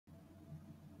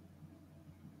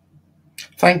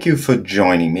Thank you for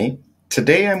joining me.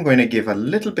 Today I'm going to give a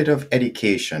little bit of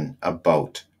education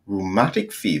about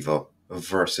rheumatic fever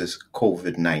versus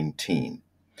COVID-19.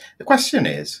 The question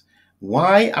is,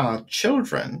 why are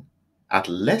children at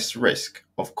less risk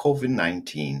of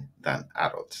COVID-19 than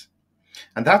adults?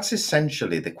 And that's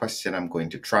essentially the question I'm going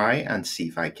to try and see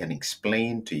if I can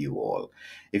explain to you all.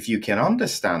 If you can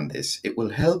understand this, it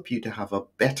will help you to have a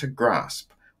better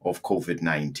grasp of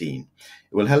COVID-19.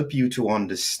 It will help you to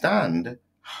understand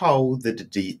how the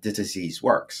disease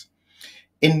works.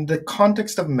 In the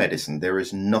context of medicine, there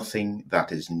is nothing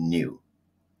that is new.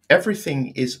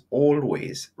 Everything is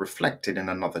always reflected in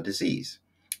another disease.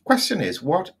 Question is,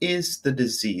 what is the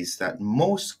disease that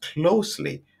most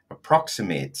closely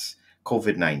approximates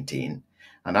COVID-19?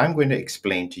 And I'm going to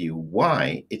explain to you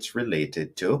why it's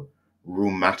related to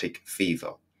rheumatic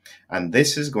fever. And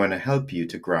this is going to help you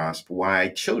to grasp why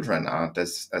children aren't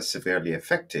as severely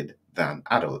affected than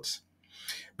adults.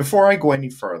 Before I go any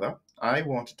further, I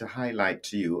wanted to highlight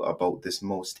to you about this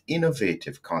most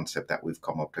innovative concept that we've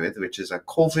come up with, which is a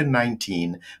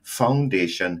COVID-19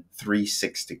 Foundation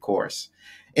 360 course.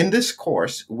 In this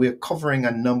course, we're covering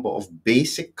a number of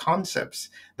basic concepts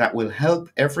that will help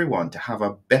everyone to have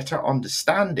a better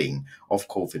understanding of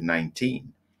COVID-19.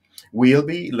 We'll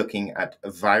be looking at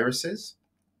viruses.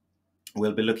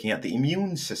 We'll be looking at the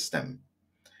immune system.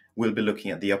 We'll be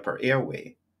looking at the upper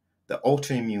airway, the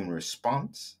autoimmune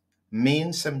response,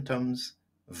 main symptoms,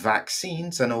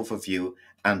 vaccines, an overview,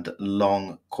 and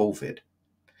long COVID.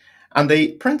 And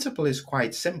the principle is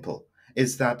quite simple,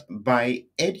 is that by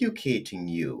educating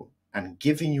you and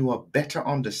giving you a better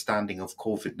understanding of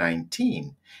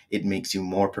COVID-19, it makes you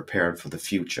more prepared for the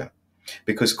future,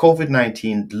 because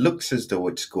COVID-19 looks as though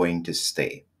it's going to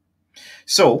stay.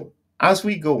 So, as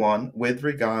we go on with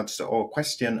regards to our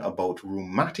question about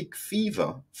rheumatic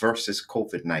fever versus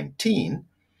COVID-19,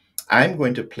 I'm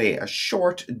going to play a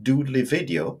short doodly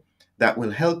video that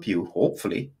will help you,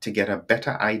 hopefully, to get a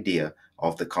better idea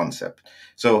of the concept.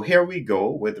 So here we go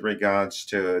with regards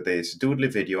to this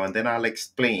doodly video, and then I'll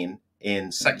explain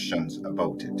in sections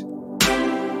about it.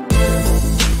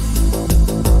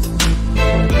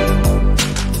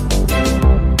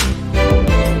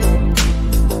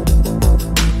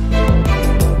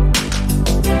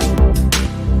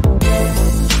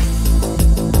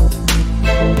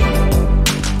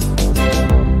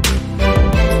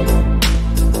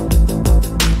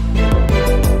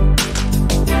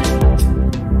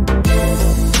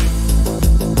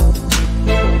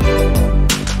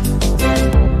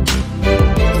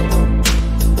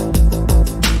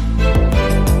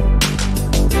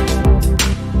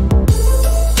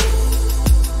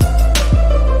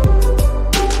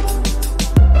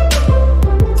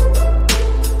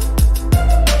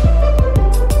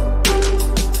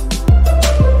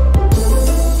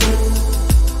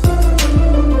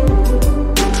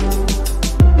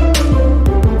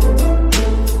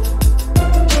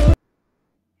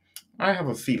 I have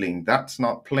a feeling that's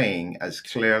not playing as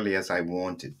clearly as I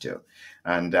wanted to.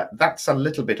 And that's a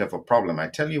little bit of a problem. I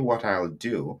tell you what I'll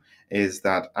do is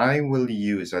that I will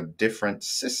use a different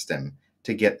system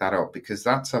to get that out, because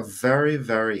that's a very,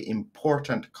 very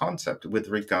important concept with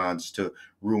regards to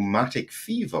rheumatic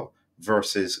fever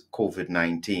versus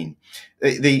COVID-19.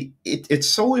 It's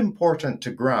so important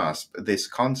to grasp this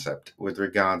concept with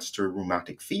regards to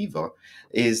rheumatic fever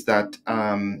is that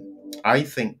I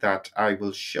think that I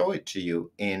will show it to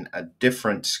you in a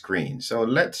different screen. So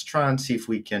let's try and see if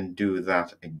we can do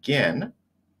that again.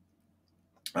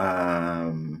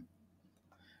 I'm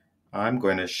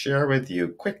going to share with you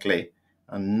quickly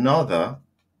another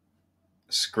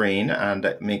screen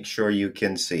and make sure you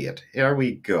can see it. Here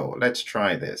we go. Let's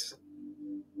try this.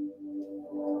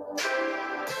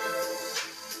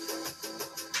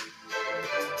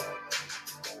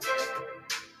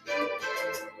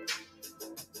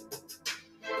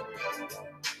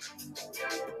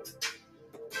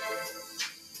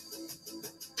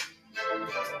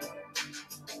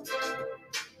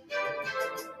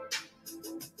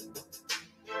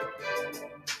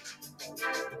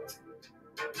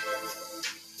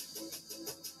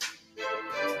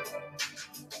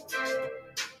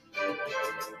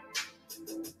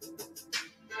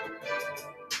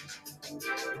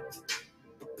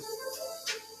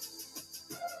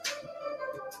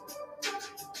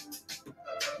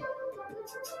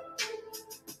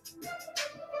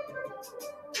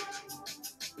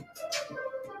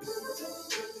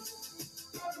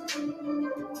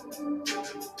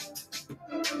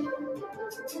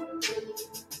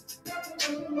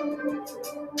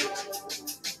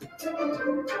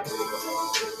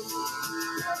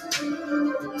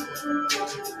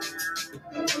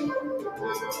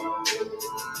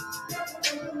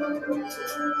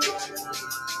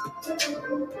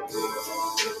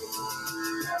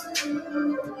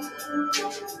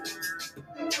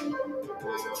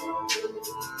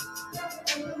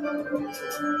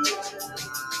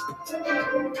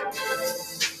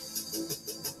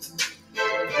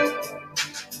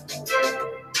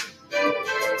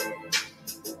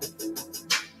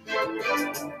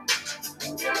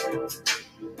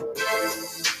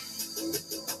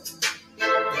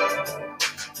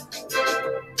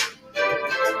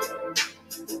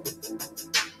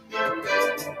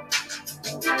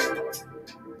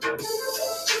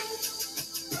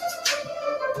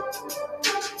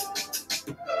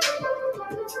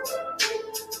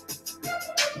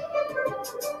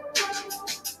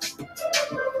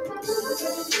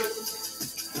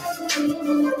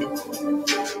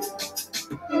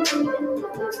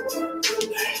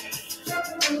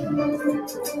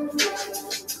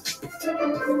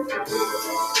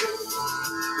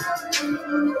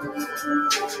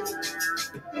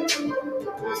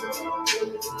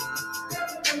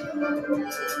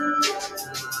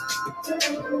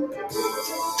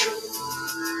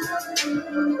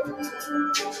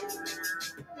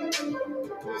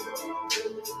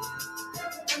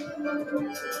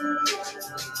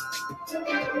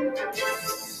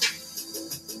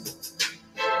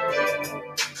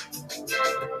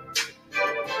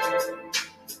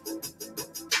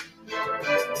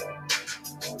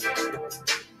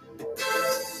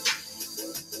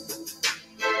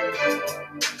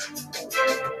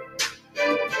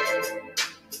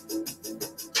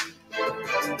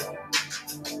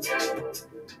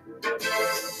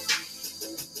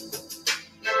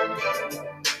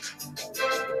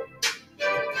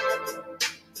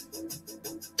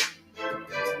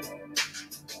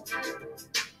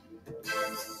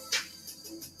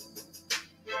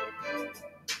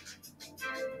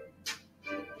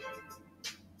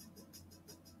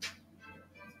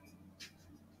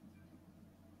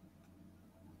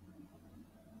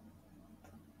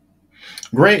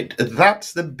 Great.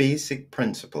 That's the basic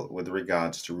principle with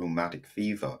regards to rheumatic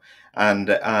fever.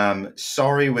 And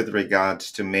sorry with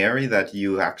regards to Mary that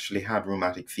you actually had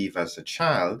rheumatic fever as a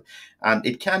child, and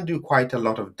it can do quite a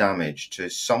lot of damage to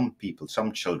some people,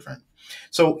 some children.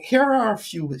 So here are a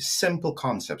few simple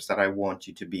concepts that I want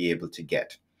you to be able to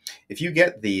get. If you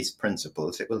get these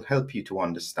principles, it will help you to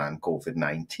understand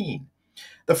COVID-19.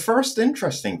 The first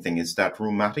interesting thing is that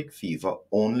rheumatic fever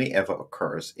only ever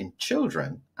occurs in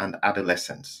children and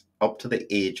adolescents up to the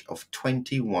age of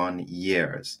 21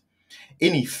 years.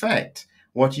 In effect,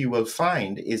 what you will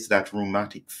find is that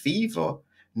rheumatic fever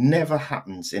never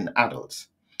happens in adults.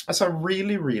 That's a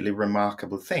really, really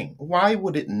remarkable thing. Why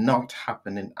would it not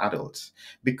happen in adults?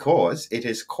 Because it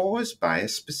is caused by a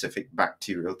specific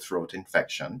bacterial throat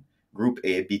infection, group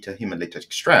A beta hemolytic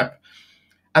strep,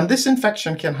 and this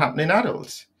infection can happen in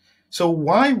adults. So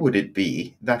why would it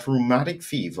be that rheumatic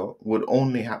fever would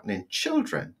only happen in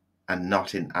children and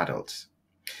not in adults?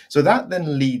 So that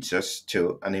then leads us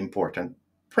to an important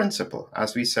principle.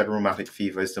 As we said, rheumatic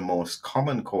fever is the most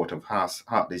common cause of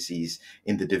heart disease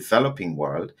in the developing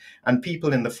world, and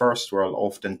people in the first world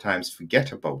oftentimes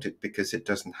forget about it because it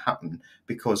doesn't happen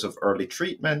because of early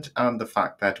treatment and the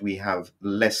fact that we have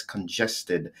less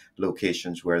congested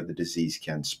locations where the disease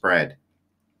can spread.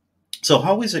 So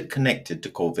how is it connected to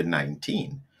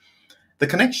COVID-19? The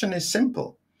connection is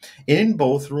simple. In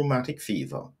both rheumatic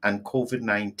fever and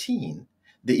COVID-19,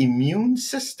 the immune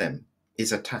system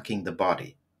is attacking the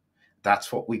body.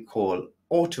 That's what we call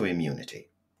autoimmunity.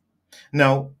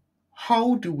 Now,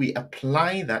 how do we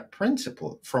apply that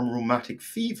principle from rheumatic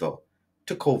fever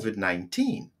to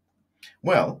COVID-19?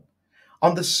 Well,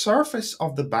 on the surface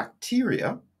of the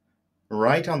bacteria,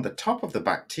 right on the top of the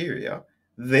bacteria,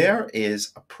 there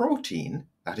is a protein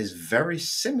that is very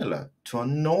similar to a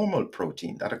normal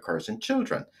protein that occurs in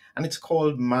children, and it's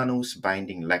called mannose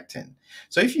binding lectin.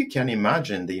 So if you can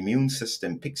imagine, the immune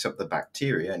system picks up the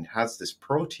bacteria and has this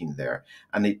protein there,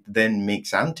 and it then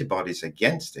makes antibodies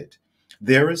against it,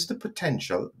 there is the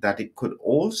potential that it could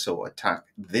also attack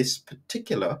this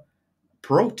particular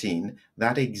protein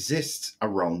that exists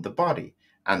around the body,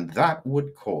 and that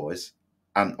would cause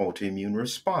an autoimmune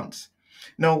response.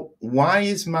 Now, why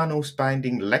is mannose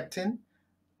binding lectin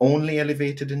only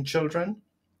elevated in children?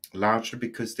 Largely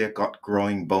because they've got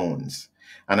growing bones.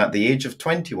 And at the age of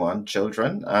 21,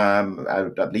 children,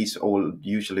 at least all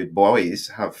usually boys,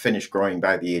 have finished growing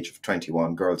by the age of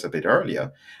 21, girls a bit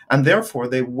earlier, and therefore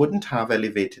they wouldn't have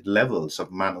elevated levels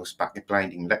of mannose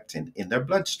binding lectin in their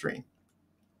bloodstream.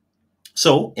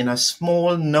 So in a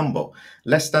small number,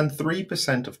 less than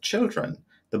 3% of children,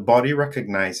 the body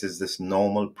recognizes this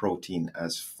normal protein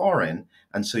as foreign,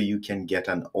 and so you can get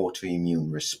an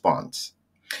autoimmune response.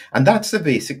 And that's the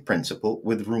basic principle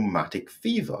with rheumatic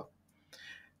fever.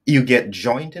 You get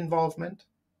joint involvement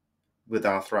with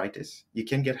arthritis. You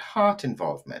can get heart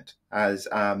involvement, as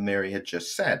Mary had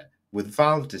just said, with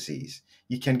valve disease.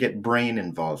 You can get brain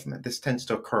involvement. This tends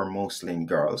to occur mostly in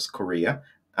girls, chorea,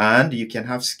 and you can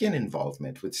have skin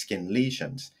involvement with skin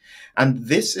lesions. And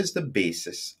this is the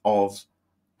basis of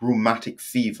rheumatic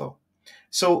fever.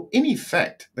 So, in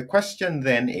effect, the question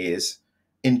then is,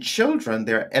 in children,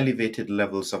 there are elevated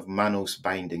levels of mannose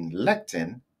binding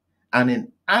lectin, and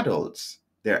in adults,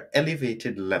 there are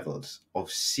elevated levels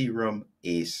of serum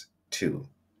ACE2.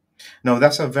 Now,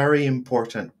 that's a very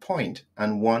important point,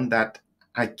 and one that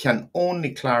I can only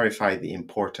clarify the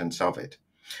importance of it.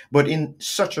 But in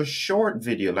such a short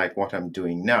video like what I'm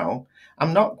doing now,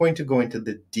 I'm not going to go into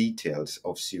the details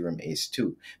of serum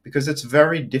ACE2 because it's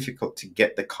very difficult to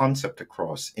get the concept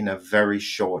across in a very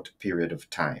short period of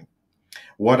time.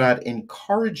 What I'd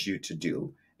encourage you to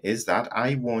do is that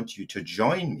I want you to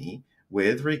join me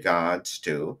with regards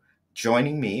to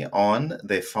joining me on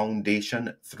the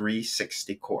Foundation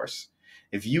 360 course.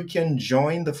 If you can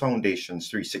join the Foundations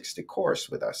 360 course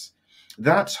with us,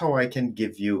 that's how I can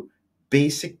give you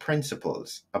basic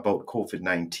principles about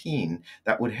COVID-19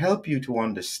 that would help you to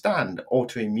understand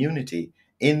autoimmunity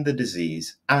in the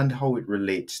disease and how it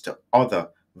relates to other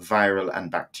viral and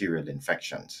bacterial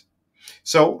infections.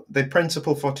 So the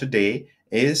principle for today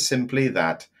is simply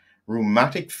that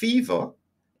rheumatic fever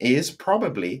is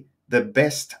probably the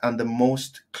best and the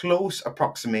most close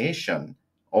approximation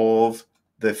of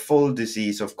the full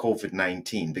disease of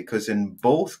COVID-19, because in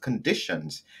both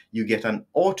conditions, you get an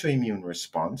autoimmune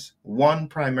response, one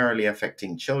primarily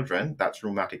affecting children, that's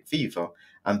rheumatic fever,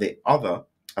 and the other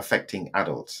affecting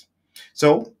adults.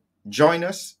 So join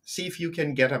us, see if you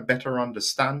can get a better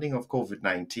understanding of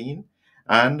COVID-19,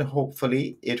 and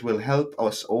hopefully it will help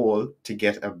us all to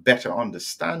get a better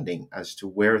understanding as to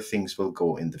where things will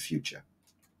go in the future.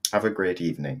 Have a great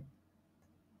evening.